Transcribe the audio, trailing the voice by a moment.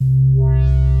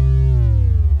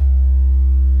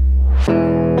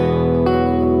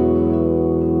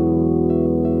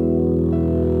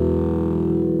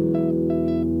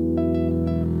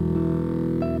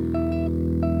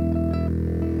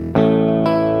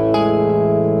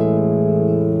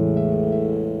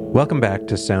Welcome back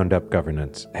to Sound Up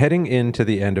Governance. Heading into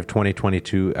the end of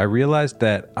 2022, I realized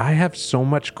that I have so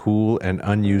much cool and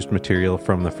unused material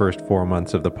from the first 4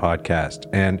 months of the podcast,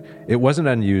 and it wasn't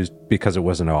unused because it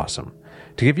wasn't awesome.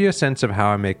 To give you a sense of how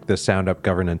I make the Sound Up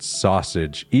Governance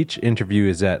sausage, each interview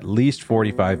is at least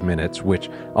 45 minutes, which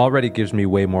already gives me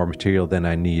way more material than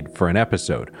I need for an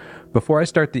episode. Before I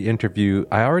start the interview,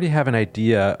 I already have an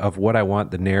idea of what I want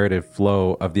the narrative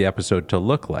flow of the episode to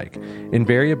look like.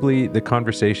 Invariably, the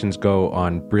conversations go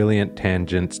on brilliant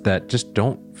tangents that just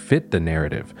don't fit the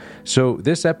narrative. So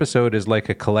this episode is like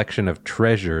a collection of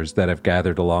treasures that I've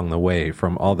gathered along the way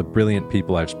from all the brilliant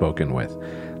people I've spoken with.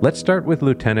 Let's start with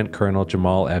Lieutenant Colonel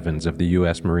Jamal Evans of the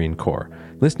U.S. Marine Corps.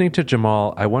 Listening to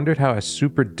Jamal, I wondered how a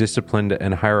super disciplined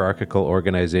and hierarchical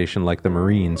organization like the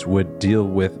Marines would deal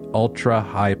with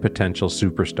ultra-high potential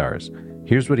superstars.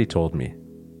 Here's what he told me.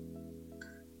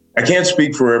 I can't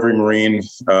speak for every Marine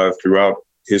throughout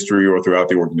history or throughout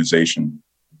the organization,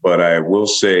 but I will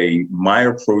say my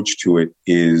approach to it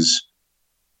is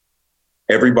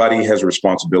everybody has a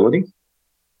responsibility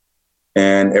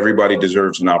and everybody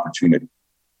deserves an opportunity.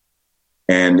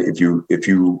 And if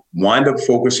you wind up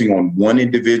focusing on one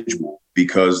individual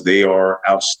because they are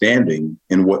outstanding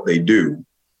in what they do,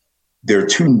 there are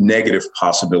two negative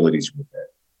possibilities with that.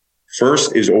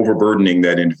 First is overburdening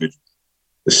that individual.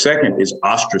 The second is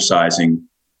ostracizing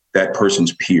that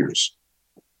person's peers.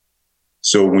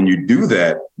 So when you do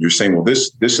that, you're saying, well,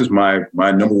 this is my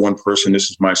number one person, this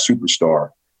is my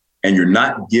superstar, and you're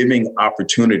not giving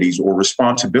opportunities or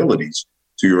responsibilities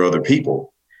to your other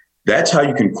people. That's how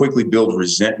you can quickly build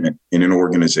resentment in an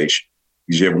organization.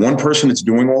 Because you have one person that's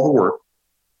doing all the work,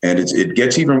 and it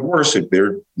gets even worse if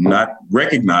they're not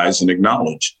recognized and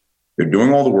acknowledged. They're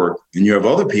doing all the work, and you have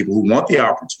other people who want the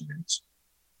opportunities,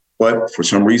 but for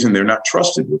some reason they're not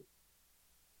trusted with it.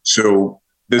 So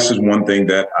this is one thing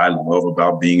that I love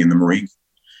about being in the Marine Corps.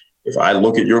 If I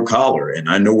look at your collar and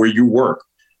I know where you work,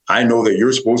 I know that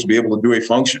you're supposed to be able to do a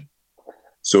function.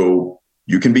 So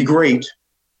you can be great.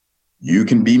 You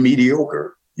can be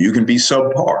mediocre, you can be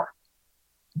subpar.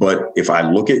 But if I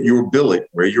look at your billet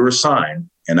where you're assigned,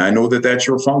 and I know that that's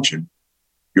your function,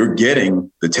 you're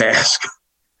getting the task.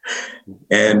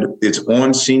 And it's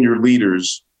on senior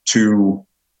leaders to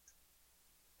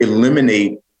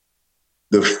eliminate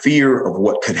the fear of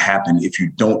what could happen if you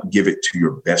don't give it to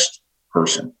your best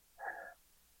person.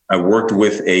 I worked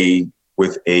with he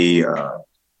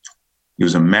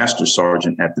was a master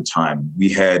sergeant at the time. We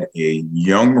had a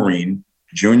young Marine,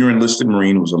 junior enlisted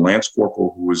Marine, who was a Lance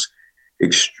Corporal, who was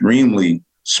extremely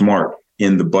smart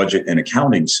in the budget and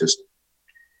accounting system.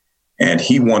 And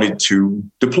he wanted to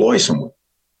deploy somewhere.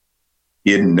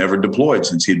 He had never deployed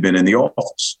since he'd been in the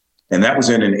office. And that was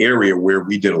in an area where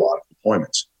we did a lot of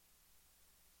deployments.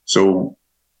 So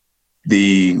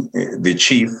the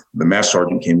chief, the master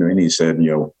sergeant, came to me and he said,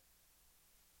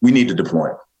 we need to deploy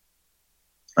him.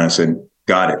 I said,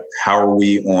 got it. How are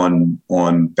we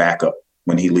on backup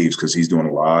when he leaves? Because he's doing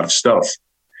a lot of stuff.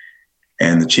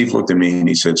 And the chief looked at me and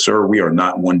he said, sir, we are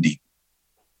not one deep.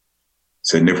 I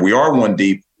said, and if we are one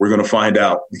deep, we're going to find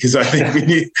out because I think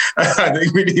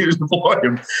we need to deploy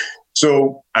him.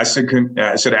 So I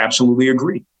said, absolutely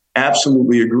agree.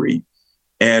 Absolutely agree.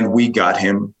 And we got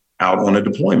him out on a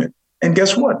deployment. And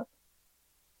guess what?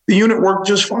 The unit worked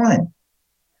just fine.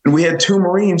 And we had two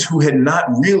Marines who had not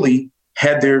really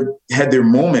had their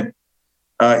moment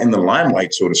in the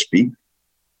limelight, so to speak,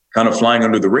 kind of flying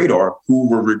under the radar, who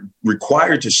were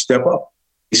required to step up.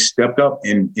 They stepped up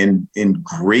in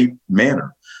great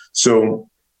manner. So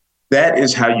that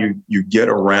is how you get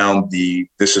around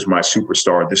this is my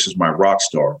superstar, this is my rock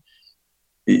star.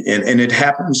 And it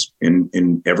happens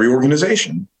in every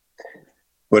organization.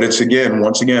 But it's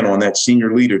once again, on that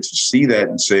senior leader to see that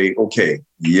and say, okay,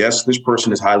 yes, this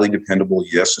person is highly dependable.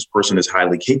 Yes, this person is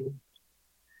highly capable.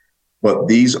 But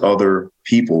these other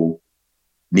people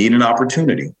need an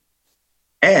opportunity.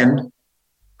 And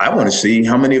I want to see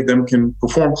how many of them can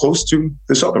perform close to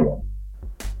this other one.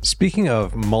 Speaking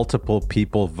of multiple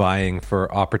people vying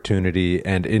for opportunity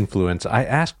and influence, I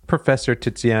asked Professor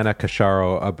Tiziana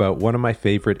Casciaro about one of my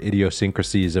favorite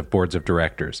idiosyncrasies of boards of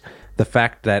directors, the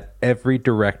fact that every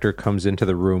director comes into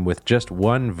the room with just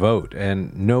one vote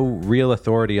and no real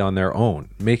authority on their own,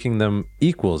 making them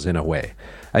equals in a way.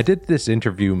 I did this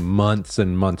interview months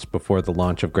and months before the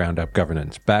launch of Ground Up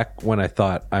Governance, back when I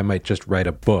thought I might just write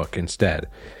a book instead.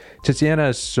 Tiziana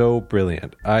is so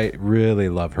brilliant. I really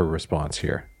love her response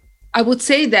here. I would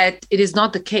say that it is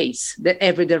not the case that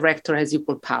every director has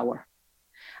equal power.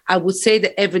 I would say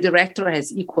that every director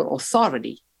has equal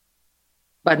authority,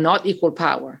 but not equal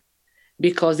power,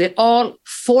 because they all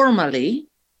formally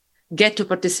get to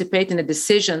participate in the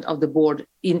decision of the board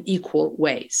in equal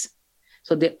ways.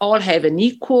 So they all have an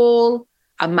equal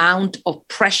amount of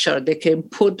pressure they can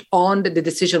put on the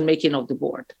decision-making of the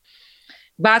board.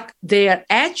 But their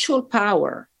actual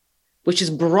power, which is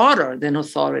broader than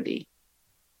authority,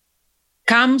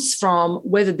 comes from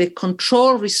whether they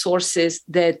control resources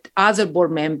that other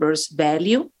board members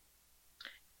value.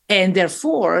 And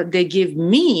therefore, they give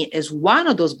me, as one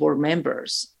of those board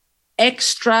members,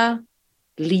 extra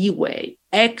leeway,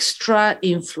 extra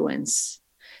influence.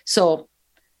 So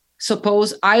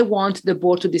suppose I want the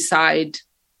board to decide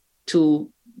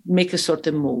to make a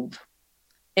certain move.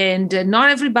 And not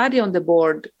everybody on the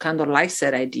board kind of likes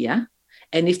that idea.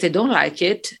 And if they don't like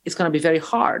it, it's going to be very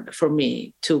hard for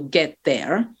me to get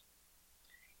there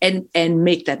and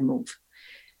make that move.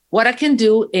 What I can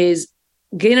do is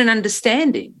gain an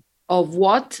understanding of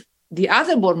what the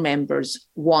other board members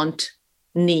want,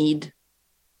 need,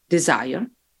 desire.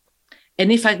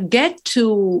 And if I get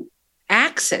to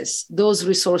access those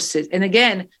resources, and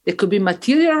again, there could be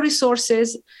material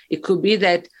resources. It could be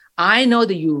that I know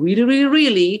that you really, really,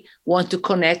 really want to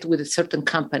connect with a certain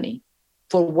company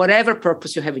for whatever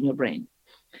purpose you have in your brain.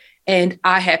 And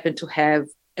I happen to have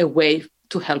a way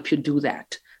to help you do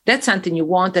that. That's something you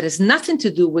want that has nothing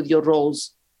to do with your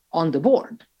roles on the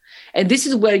board. And this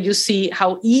is where you see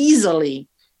how easily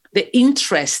the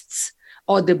interests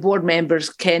of the board members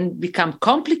can become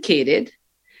complicated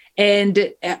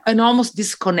and almost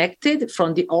disconnected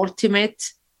from the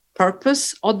ultimate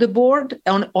purpose of the board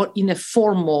or in a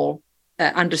formal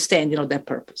understanding of that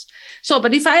purpose. So,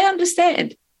 but if I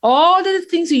understand all the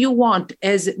things that you want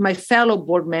as my fellow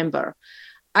board member,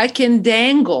 I can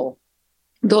dangle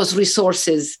those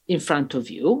resources in front of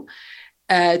you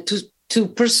to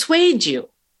persuade you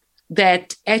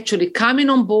that actually coming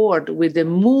on board with the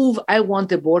move I want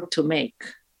the board to make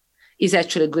is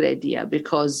actually a good idea,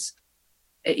 because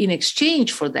in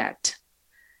exchange for that,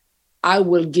 I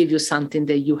will give you something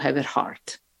that you have at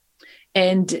heart.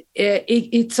 And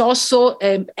it's also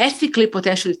ethically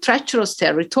potentially treacherous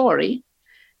territory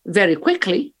very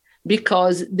quickly,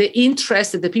 because the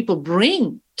interest that the people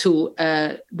bring to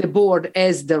the board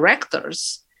as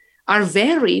directors are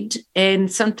varied, and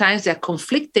sometimes they're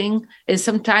conflicting, and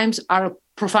sometimes are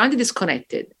profoundly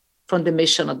disconnected from the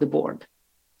mission of the board.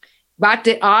 But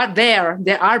they are there,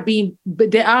 they are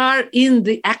in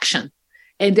the action,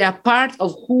 and they are part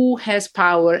of who has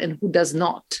power and who does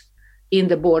not in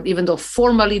the board, even though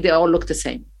formally they all look the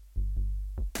same.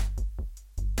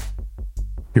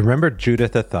 You remember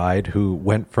Judith Athaide, who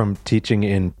went from teaching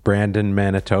in Brandon,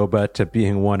 Manitoba, to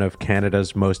being one of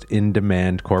Canada's most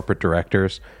in-demand corporate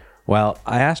directors? Well,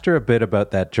 I asked her a bit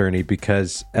about that journey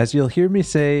because, as you'll hear me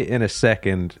say in a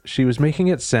second, she was making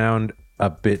it sound a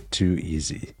bit too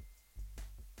easy.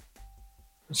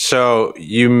 So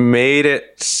you made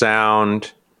it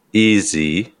sound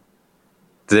easy,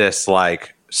 this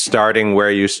like starting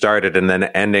where you started and then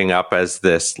ending up as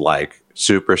this like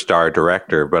superstar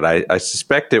director, but I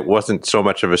suspect it wasn't so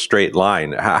much of a straight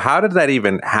line. How did that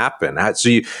even happen? So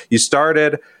you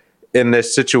started in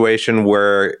this situation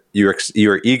where you're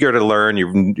eager to learn,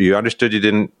 you understood you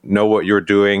didn't know what you were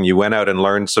doing, you went out and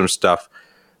learned some stuff,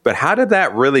 but how did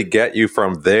that really get you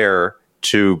from there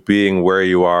to being where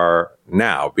you are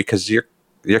now? Because you're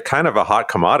kind of a hot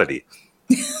commodity.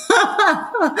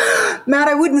 Matt,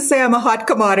 I wouldn't say I'm a hot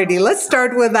commodity. Let's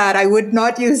start with that. I would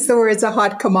not use the words a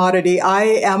hot commodity. I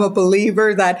am a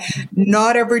believer that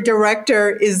not every director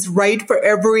is right for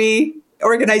every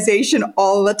organization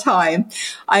all the time.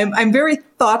 I'm very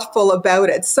thoughtful about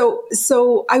it.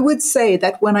 So I would say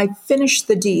that when I finished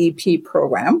the DEP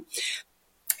program,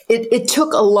 it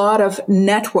took a lot of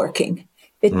networking.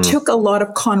 It took a lot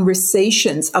of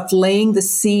conversations of laying the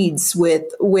seeds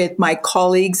with my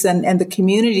colleagues and the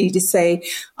community to say,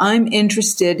 I'm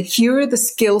interested. Here are the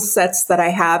skill sets that I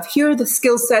have. Here are the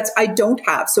skill sets I don't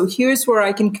have. So here's where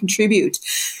I can contribute.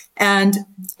 And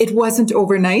it wasn't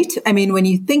overnight. I mean, when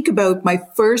you think about my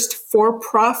first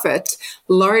for-profit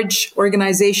large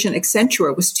organization,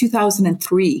 Accenture, was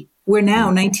 2003. We're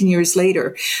now 19 years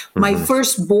later. My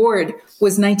first board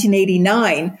was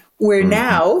 1989. We're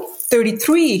now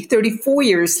 34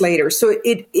 years later. So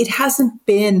it hasn't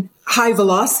been high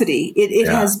velocity. It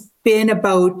has been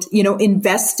about,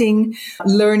 investing,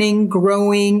 learning,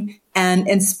 growing,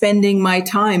 and spending my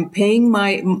time, paying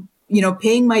my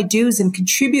dues and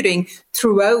contributing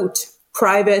throughout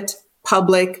private,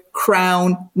 public,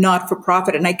 Crown,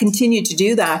 not-for-profit. And I continue to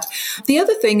do that. The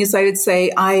other thing is I would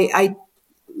say I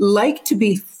like to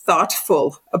be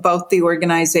thoughtful about the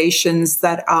organizations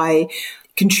that I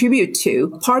contribute to.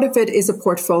 Part of it is a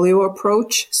portfolio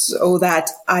approach so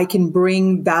that I can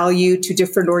bring value to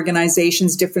different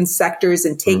organizations, different sectors,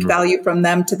 and take value from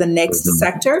them to the next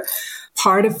sector.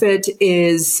 Part of it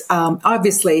is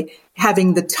obviously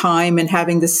having the time and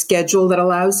having the schedule that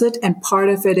allows it. And part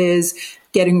of it is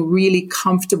getting really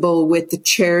comfortable with the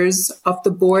chairs of the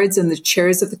boards and the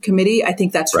chairs of the committee. I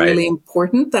think that's really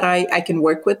important that I can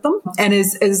work with them. And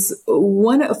as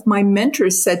one of my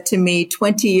mentors said to me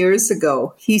 20 years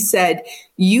ago, he said,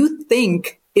 "You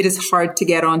think it is hard to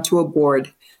get onto a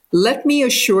board. Let me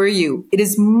assure you, it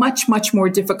is much, much more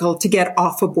difficult to get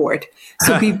off a board.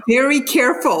 So be very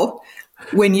careful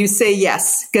when you say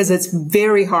yes, because it's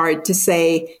very hard to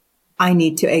say, I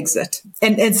need to exit."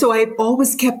 And so I've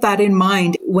always kept that in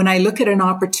mind. When I look at an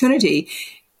opportunity,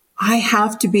 I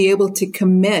have to be able to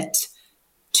commit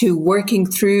to working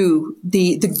through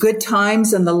the good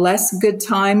times and the less good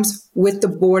times with the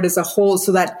board as a whole,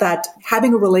 so that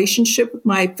having a relationship with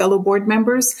my fellow board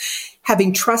members,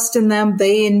 having trust in them,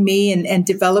 they in me, and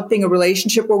developing a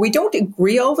relationship where we don't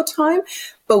agree all the time,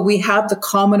 but we have the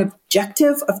common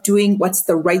objective of doing what's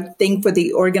the right thing for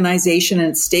the organization and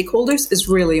its stakeholders is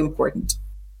really important.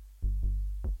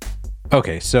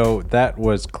 Okay, so that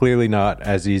was clearly not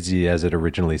as easy as it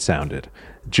originally sounded.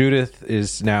 Judith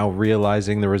is now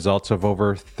realizing the results of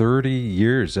over 30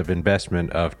 years of investment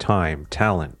of time,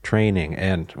 talent, training,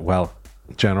 and, well,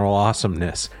 general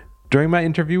awesomeness. During my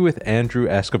interview with Andrew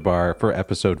Escobar for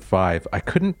episode 5, I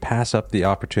couldn't pass up the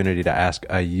opportunity to ask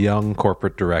a young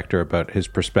corporate director about his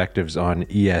perspectives on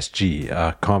ESG,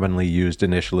 a commonly used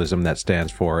initialism that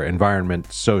stands for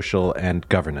environment, social, and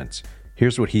governance.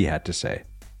 Here's what he had to say.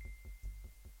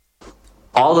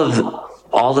 All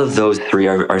of those three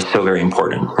are so very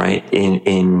important, right?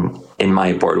 In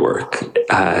my board work,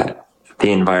 the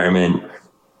environment,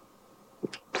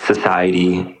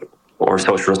 society, or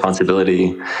social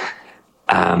responsibility,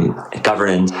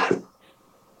 governance.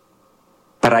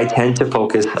 But I tend to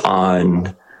focus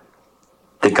on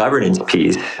the governance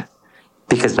piece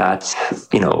because that's,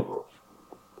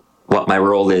 what my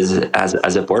role is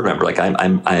as a board member. Like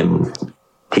I'm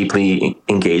deeply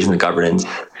engaged in the governance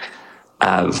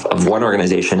of one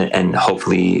organization and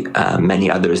hopefully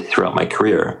many others throughout my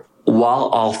career. While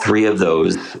all three of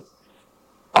those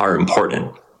are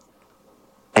important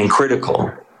and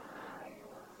critical,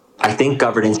 I think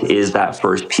governance is that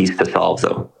first piece to solve,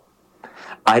 though.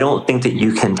 I don't think that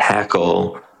you can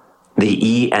tackle the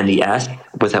E and the S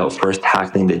without first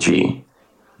tackling the G.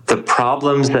 The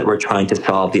problems that we're trying to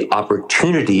solve, the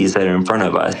opportunities that are in front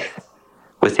of us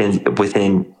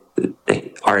within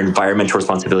our environmental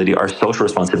responsibility, our social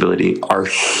responsibility are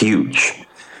huge,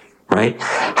 right?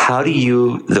 How do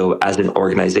you, though, as an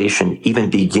organization, even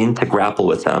begin to grapple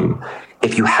with them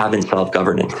if you haven't solved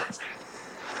governance?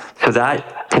 So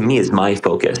that, to me, is my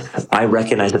focus. I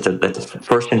recognize that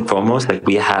first and foremost, like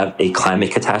we have a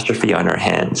climate catastrophe on our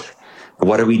hands.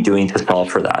 What are we doing to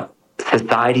solve for that?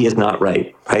 Society is not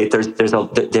right?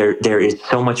 There is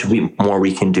so much more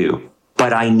we can do.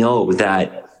 But I know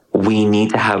that we need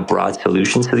to have broad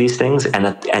solutions to these things, and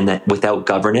that without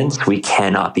governance, we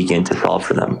cannot begin to solve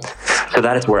for them. So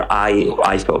that is where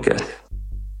I focus.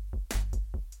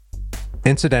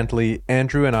 Incidentally,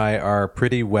 Andrew and I are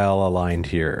pretty well aligned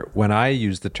here. When I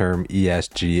use the term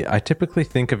ESG, I typically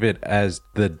think of it as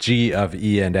the G of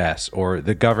E and S, or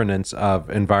the governance of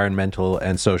environmental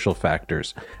and social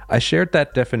factors. I shared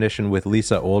that definition with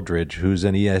Lisa Oldridge, who's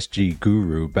an ESG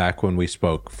guru, back when we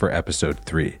spoke for episode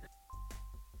 3.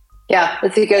 Yeah,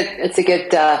 that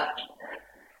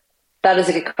is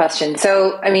a good question.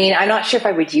 So, I mean, I'm not sure if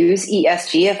I would use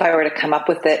ESG if I were to come up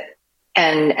with it.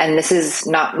 And this is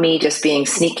not me just being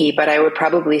sneaky, but I would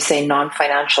probably say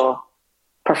non-financial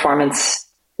performance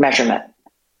measurement,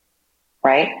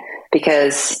 right?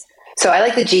 Because, so I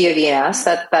like the G of ES,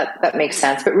 that makes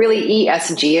sense. But really E, S,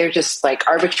 and G are just like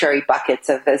arbitrary buckets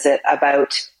of, is it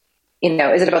about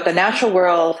the natural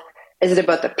world? Is it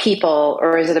about the people,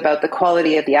 or is it about the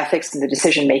quality of the ethics and the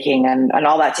decision making and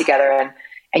all that together?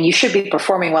 And you should be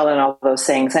performing well in all those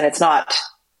things. And it's not,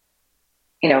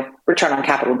 return on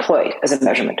capital employed as a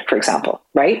measurement, for example,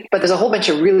 right? But there's a whole bunch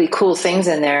of really cool things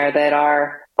in there that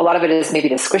are, a lot of it is maybe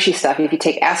the squishy stuff. If you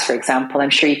take S, for example, I'm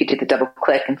sure you could do the double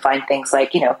click and find things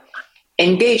like,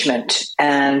 engagement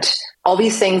and all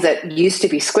these things that used to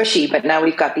be squishy, but now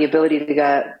we've got the ability to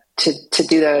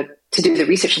do the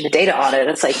research and the data on it.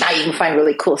 It's like, now you can find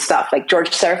really cool stuff. Like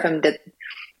George Seraphim did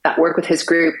that work with his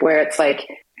group where it's like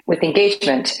with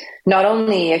engagement, not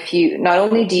only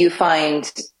do you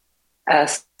find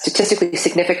statistically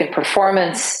significant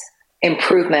performance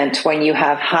improvement when you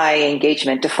have high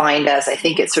engagement, defined as, I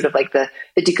think it's sort of like the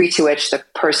degree to which the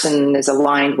person is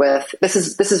aligned with, this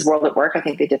is World at Work. I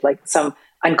think they did like some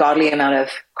ungodly amount of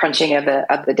crunching of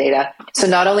the data. So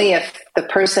not only if the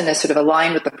person is sort of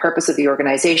aligned with the purpose of the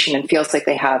organization and feels like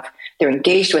they're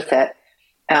engaged with it,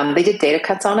 they did data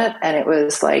cuts on it, and it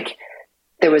was like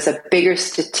there was a bigger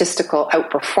statistical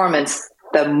outperformance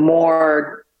the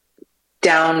more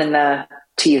down in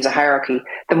to use a hierarchy,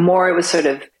 the more it was sort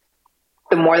of,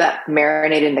 the more that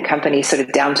marinated in the company, sort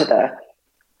of down to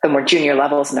the more junior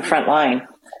levels in the front line.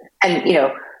 And, you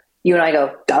know, you and I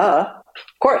go, duh,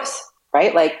 of course,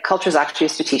 right? Like culture is actually a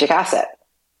strategic asset.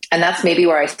 And that's maybe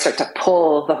where I start to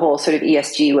pull the whole sort of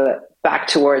ESG back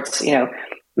towards, you know,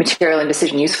 material and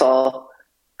decision useful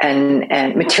and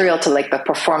material to like the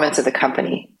performance of the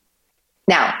company.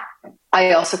 Now,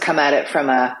 I also come at it from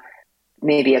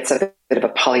maybe it's a bit of a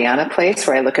Pollyanna place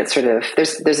where I look at sort of,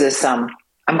 there's this,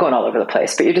 I'm going all over the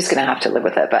place, but you're just going to have to live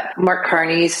with it. But Mark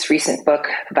Carney's recent book,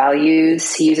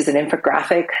 Values, he uses an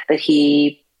infographic that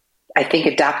he, I think,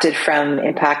 adapted from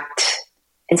Impact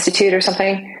Institute or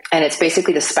something. And it's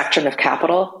basically the spectrum of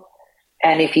capital.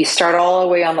 And if you start all the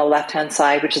way on the left-hand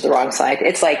side, which is the wrong side,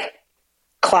 it's like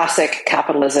classic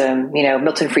capitalism, you know,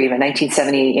 Milton Friedman,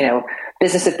 1970, you know,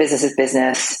 business of business is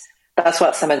business. That's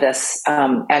what some of this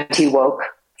anti-woke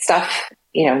stuff,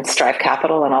 you know, Strive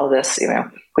Capital and all of this, you know,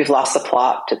 we've lost the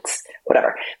plot. It's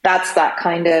whatever. That's that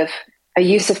kind of a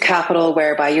use of capital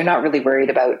whereby you're not really worried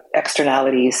about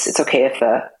externalities. It's okay if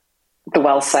the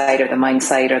well site or the mine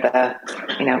site or the,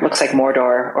 you know, looks like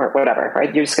Mordor or whatever,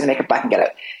 right? You're just going to make it back and get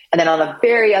it. And then on the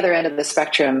very other end of the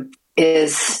spectrum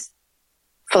is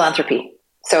philanthropy.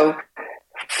 So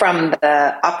from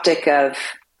the optic of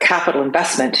capital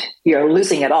investment, you're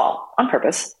losing it all on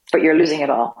purpose, but you're losing it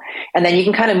all. And then you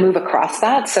can kind of move across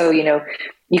that. So, you know,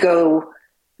 you go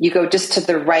just to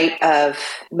the right of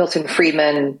Milton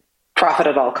Friedman, profit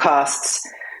at all costs.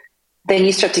 Then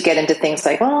you start to get into things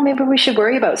like, well, maybe we should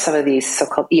worry about some of these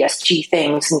so-called ESG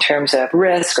things in terms of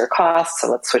risk or costs. So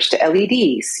let's switch to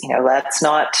LEDs. You know, let's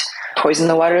not poison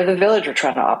the water of the village we're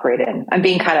trying to operate in. I'm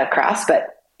being kind of crass,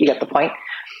 but you get the point.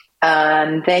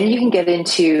 Then you can get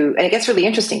into, and it gets really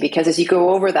interesting because as you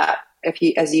go over that,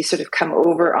 as you sort of come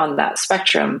over on that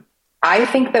spectrum, I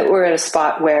think that we're at a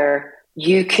spot where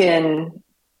you can,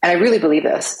 and I really believe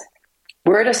this,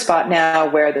 we're at a spot now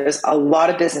where there's a lot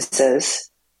of businesses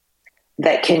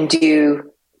that can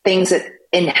do things that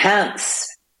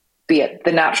enhance, be it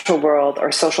the natural world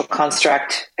or social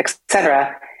construct,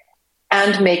 etc.,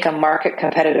 and make a market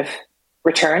competitive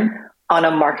return on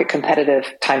a market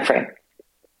competitive time frame.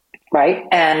 Right.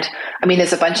 And I mean,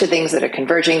 there's a bunch of things that are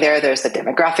converging there. There's the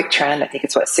demographic trend. I think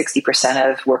it's 60%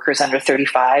 of workers under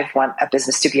 35 want a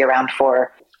business to be around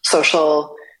for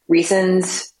social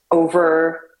reasons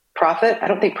over profit. I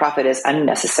don't think profit is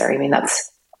unnecessary. I mean,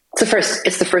 it's the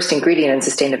first ingredient in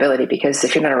sustainability, because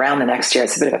if you're not around the next year,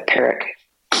 it's a bit of a Pyrrhic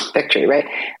victory, right?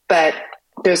 But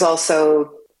there's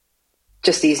also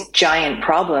just these giant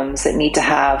problems that need to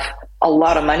have a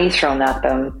lot of money thrown at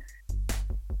them.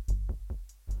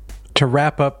 To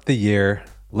wrap up the year,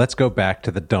 let's go back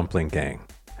to the Dumpling Gang.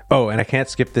 Oh, and I can't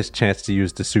skip this chance to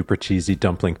use the super cheesy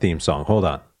dumpling theme song. Hold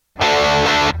on.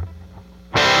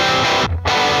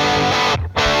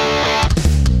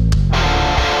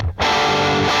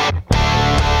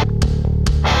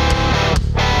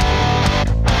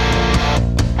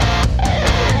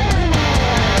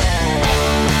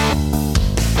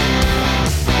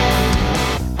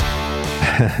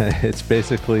 It's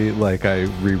basically like I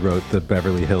rewrote the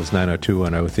Beverly Hills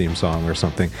 90210 theme song or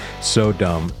something. So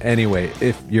dumb. Anyway,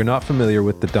 if you're not familiar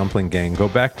with the Dumpling Gang, go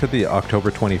back to the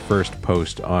October 21st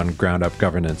post on Ground Up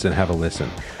Governance and have a listen.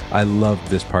 I loved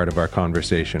this part of our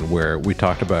conversation where we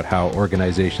talked about how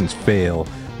organizations fail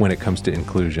when it comes to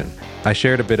inclusion. I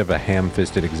shared a bit of a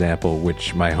ham-fisted example,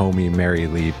 which my homie Mary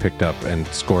Lee picked up and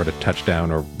scored a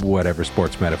touchdown or whatever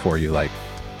sports metaphor you like.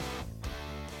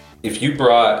 If you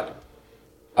brought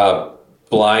a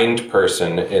blind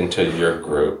person into your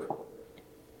group,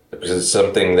 because it's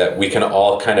something that we can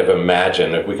all kind of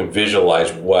imagine, if we can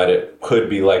visualize what it could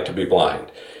be like to be blind,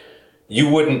 you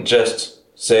wouldn't just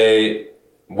say,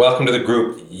 welcome to the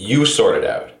group, you sort it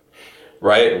out,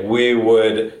 right? We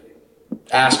would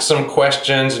ask some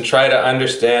questions and try to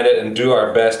understand it and do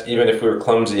our best, even if we were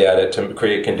clumsy at it, to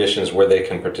create conditions where they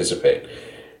can participate.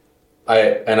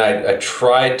 I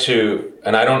try to,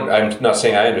 and I'm not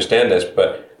saying I understand this,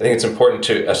 but I think it's important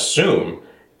to assume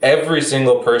every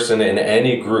single person in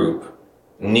any group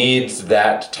needs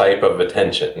that type of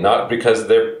attention, not because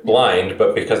they're blind,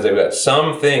 but because they've got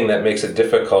something that makes it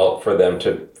difficult for them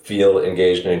to feel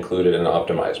engaged and included and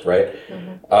optimized, right?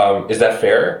 Is that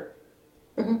fair?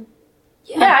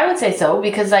 Yeah, I would say so,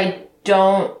 because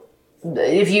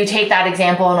if you take that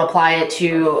example and apply it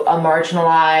to a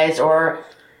marginalized or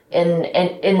in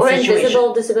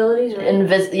invisible disabilities,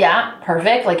 right? Yeah,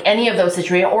 perfect. Like any of those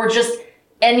situations, or just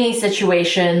any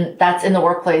situation that's in the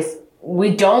workplace,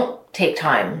 we don't take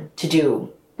time to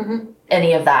do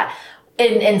any of that.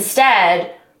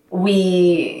 Instead,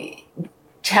 we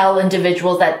tell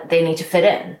individuals that they need to fit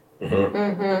in.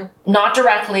 Not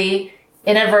directly,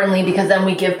 inadvertently, because then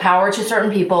we give power to certain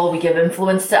people, we give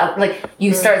influence to, like,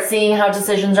 you start seeing how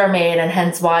decisions are made, and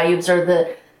hence why you observe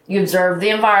the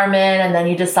environment, and then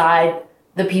you decide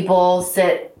the people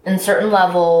sit in certain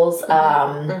levels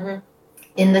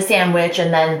in the sandwich,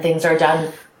 and then things are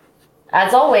done,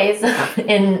 as always,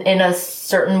 in a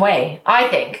certain way. I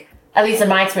think, at least in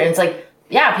my experience, like,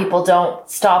 yeah, people don't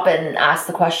stop and ask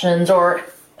the questions or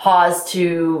pause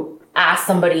to ask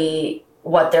somebody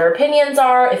what their opinions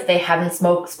are if they haven't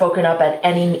spoken up at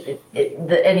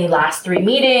any last 3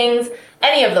 meetings.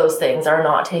 Any of those things are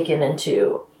not taken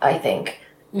into, I think,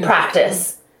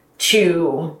 practice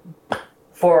for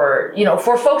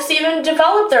folks to even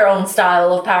develop their own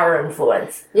style of power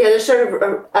influence. Yeah, there's sort of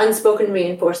an unspoken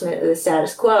reinforcement of the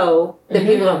status quo that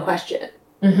people don't question.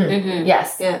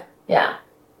 Yes. Yeah.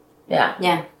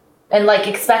 And like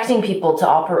expecting people to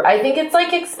operate. I think it's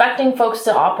like expecting folks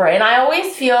to operate. And I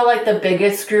always feel like the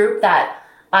biggest group that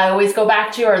I always go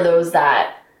back to are those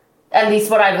that, at least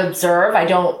what I've observed,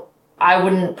 I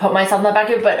wouldn't put myself in that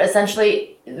bucket, but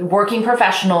essentially working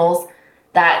professionals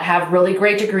that have really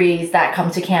great degrees that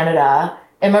come to Canada,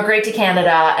 immigrate to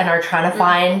Canada, and are trying to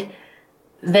find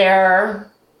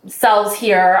their selves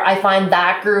here. I find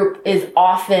that group is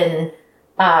often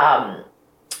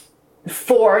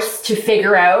forced to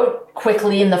figure out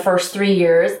quickly in the first 3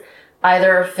 years,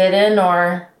 either fit in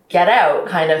or get out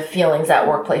kind of feelings at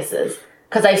workplaces.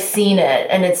 Because I've seen it,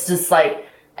 and it's just like,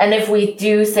 and if we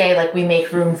do say like we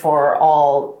make room for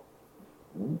all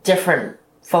different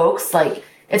folks, like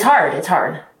it's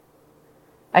hard.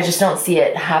 I just don't see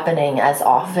it happening as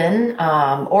often,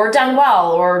 or done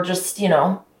well, or just,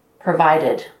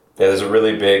 provided. Yeah, there's a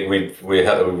really big, we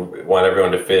want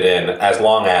everyone to fit in as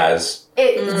long as.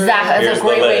 Exactly. That's a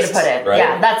great way to put it. Right?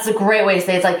 Yeah, that's a great way to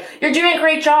say it. It's like, you're doing a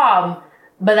great job,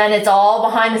 but then it's all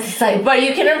behind the scenes, like, but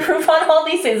you can improve on all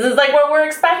these things. It's like what we're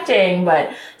expecting.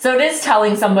 But so it is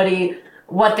telling somebody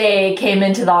what they came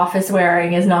into the office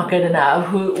wearing is not good enough.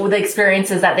 Who the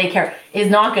experiences that they care is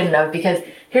not good enough, because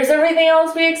here's everything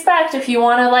else we expect if you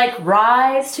want to like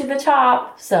rise to the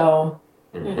top. So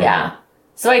yeah.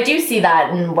 So I do see that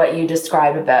in what you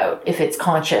described about if it's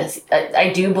conscious.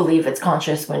 I do believe it's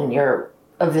conscious when you're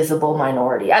a visible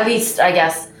minority. At least, I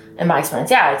guess, in my experience,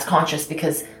 yeah, it's conscious,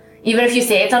 because even if you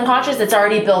say it's unconscious, it's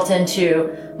already built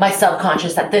into my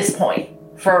subconscious at this point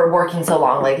for working so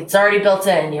long. Like, it's already built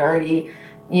in. You already,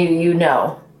 you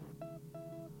know.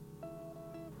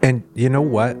 And you know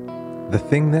what? The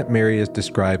thing that Mary is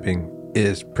describing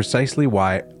is precisely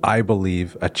why I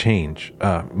believe a change,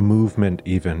 movement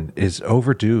even, is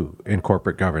overdue in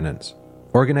corporate governance.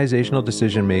 Organizational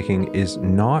decision-making is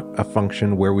not a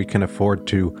function where we can afford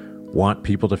to want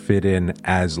people to fit in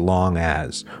as long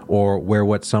as, or where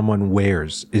what someone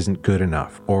wears isn't good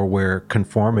enough, or where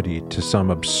conformity to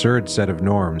some absurd set of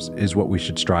norms is what we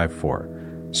should strive for.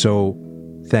 So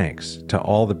thanks to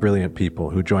all the brilliant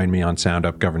people who joined me on Sound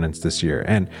Up Governance this year.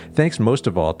 And thanks most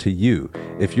of all to you.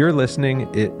 If you're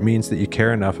listening, it means that you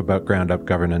care enough about Ground Up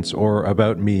Governance, or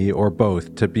about me, or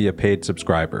both, to be a paid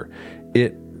subscriber.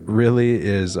 It really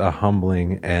is a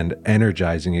humbling and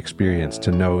energizing experience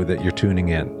to know that you're tuning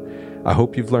in. I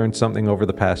hope you've learned something over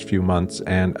the past few months,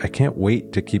 and I can't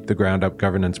wait to keep the Ground Up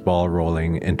Governance ball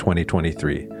rolling in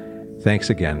 2023.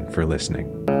 Thanks again for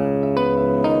listening.